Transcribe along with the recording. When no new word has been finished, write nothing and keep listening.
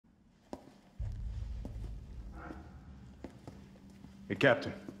Hey,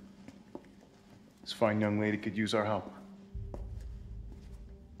 Captain. This fine young lady could use our help.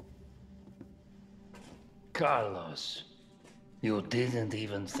 Carlos, you didn't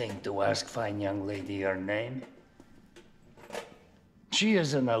even think to ask fine young lady her name? She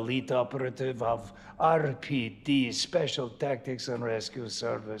is an elite operative of RPD, Special Tactics and Rescue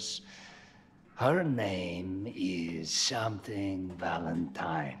Service. Her name is something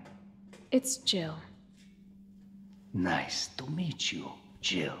Valentine. It's Jill. Nice to meet you,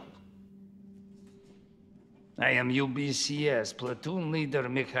 Jill. I am UBCS Platoon Leader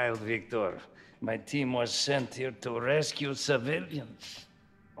Mikhail Victor. My team was sent here to rescue civilians.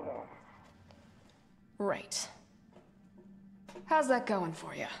 Right. How's that going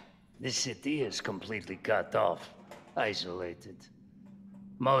for you? The city is completely cut off, isolated.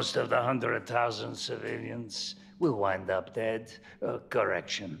 Most of the 100,000 civilians will wind up dead.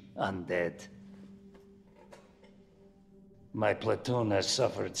 Correction, undead. My platoon has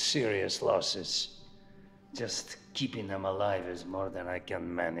suffered serious losses. Just keeping them alive is more than I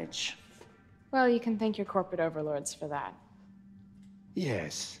can manage. Well, you can thank your corporate overlords for that.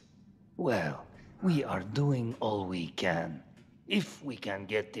 Yes. Well, we are doing all we can. If we can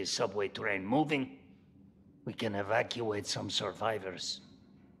get this subway train moving, we can evacuate some survivors.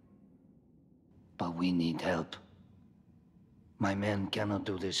 But we need help. My men cannot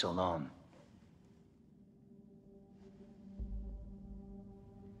do this alone.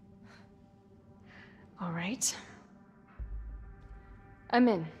 All right. I'm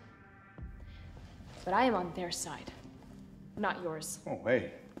in. But I am on their side, not yours. Oh,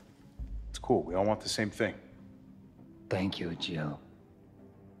 hey. It's cool. We all want the same thing. Thank you, Jill.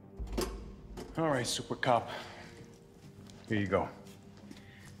 All right, Super Cop. Here you go.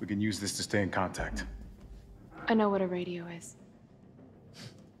 We can use this to stay in contact. I know what a radio is.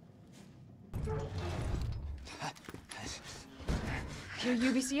 You're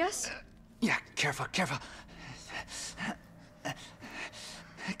UBCS? Yeah, careful, careful.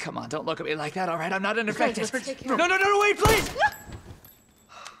 Come on, don't look at me like that, all right? I'm not infected. No, wait, please!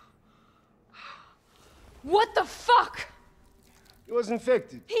 What the fuck? He was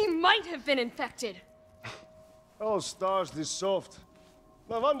infected. He might have been infected. Oh, stars, this soft.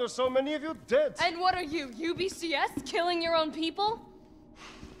 No wonder so many of you dead. And what are you, UBCS? Killing your own people?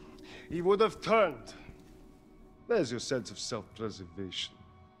 He would have turned. There's your sense of self-preservation.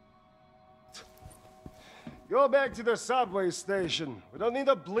 Go back to the subway station. We don't need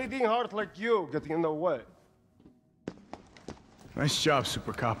a bleeding heart like you getting in the way. Nice job,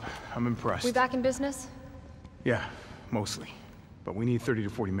 Super Cop. I'm impressed. We back in business? Yeah, mostly. But we need 30 to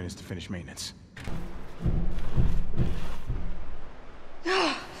 40 minutes to finish maintenance.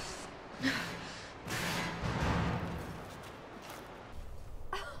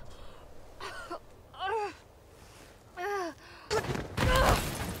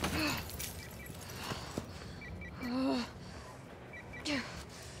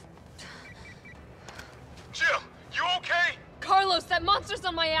 Carlos, that monster's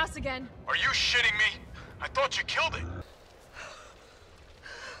on my ass again! Are you shitting me? I thought you killed it.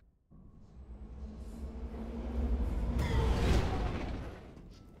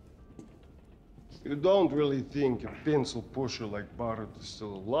 You don't really think a pencil pusher like Barrett is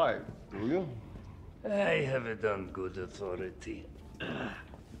still alive, do you? I have it on good authority.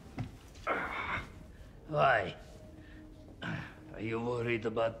 Why? Are you worried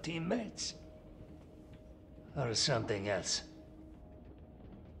about teammates? Or something else?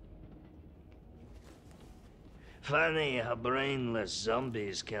 Funny how brainless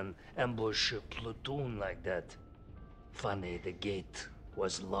zombies can ambush a platoon like that. Funny the gate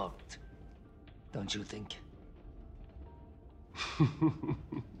was locked. Don't you think?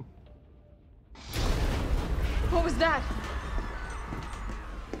 What was that?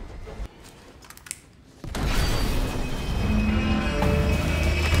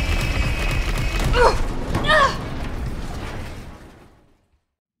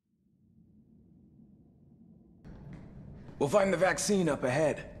 We'll find the vaccine up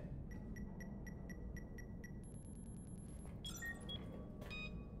ahead.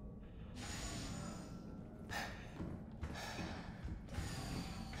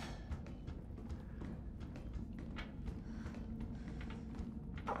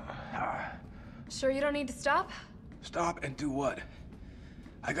 Sure you don't need to stop? Stop and do what?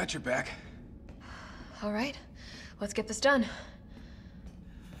 I got your back. All right, let's get this done.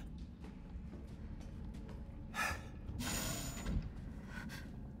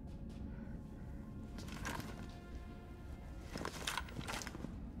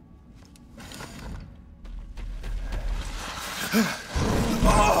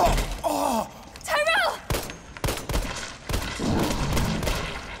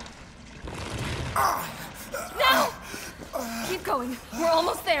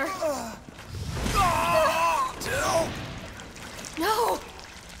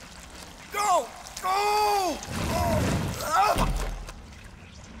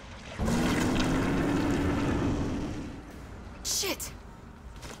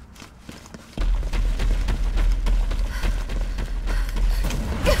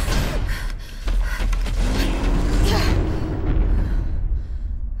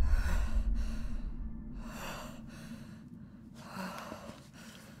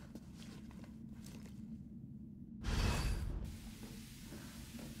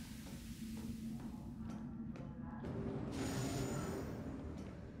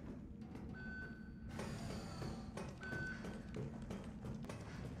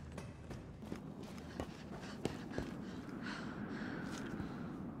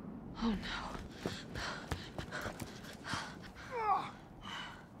 Oh no.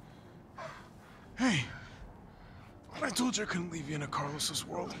 Hey, I told you I couldn't leave you in a Carlos's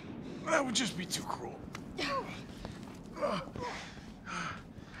world. That would just be too cruel.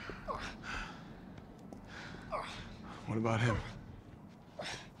 What about him?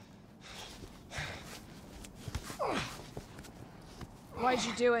 Why'd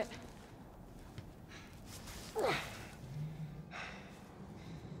you do it?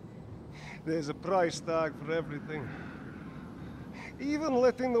 There's a price tag for everything. Even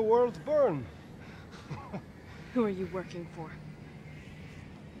letting the world burn. Who are you working for?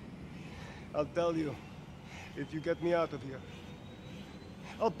 I'll tell you, if you get me out of here.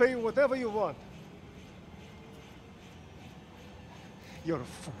 I'll pay you whatever you want. You're a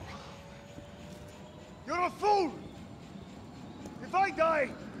fool. You're a fool! If I die,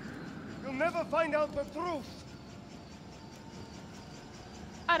 you'll never find out the truth.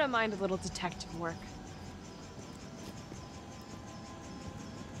 I don't mind a little detective work.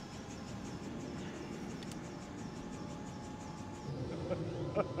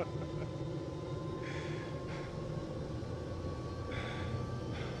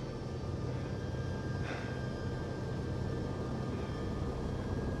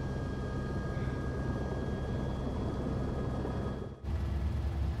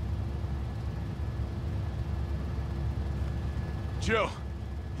 Joe,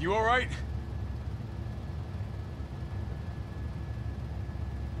 you all right?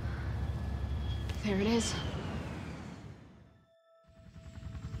 There it is.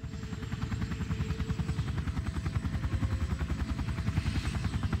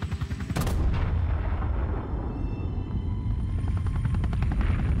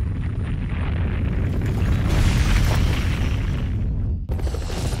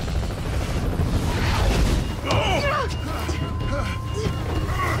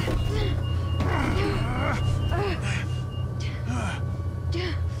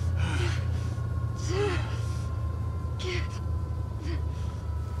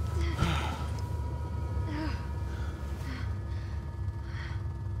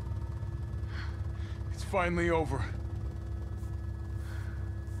 Finally over.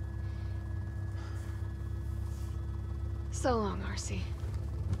 So long, RC.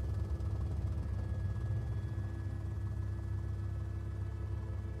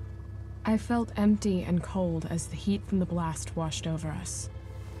 I felt empty and cold as the heat from the blast washed over us.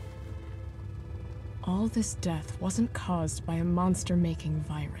 All this death wasn't caused by a monster-making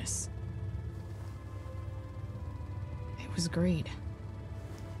virus. It was greed.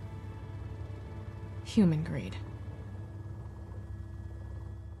 Human greed.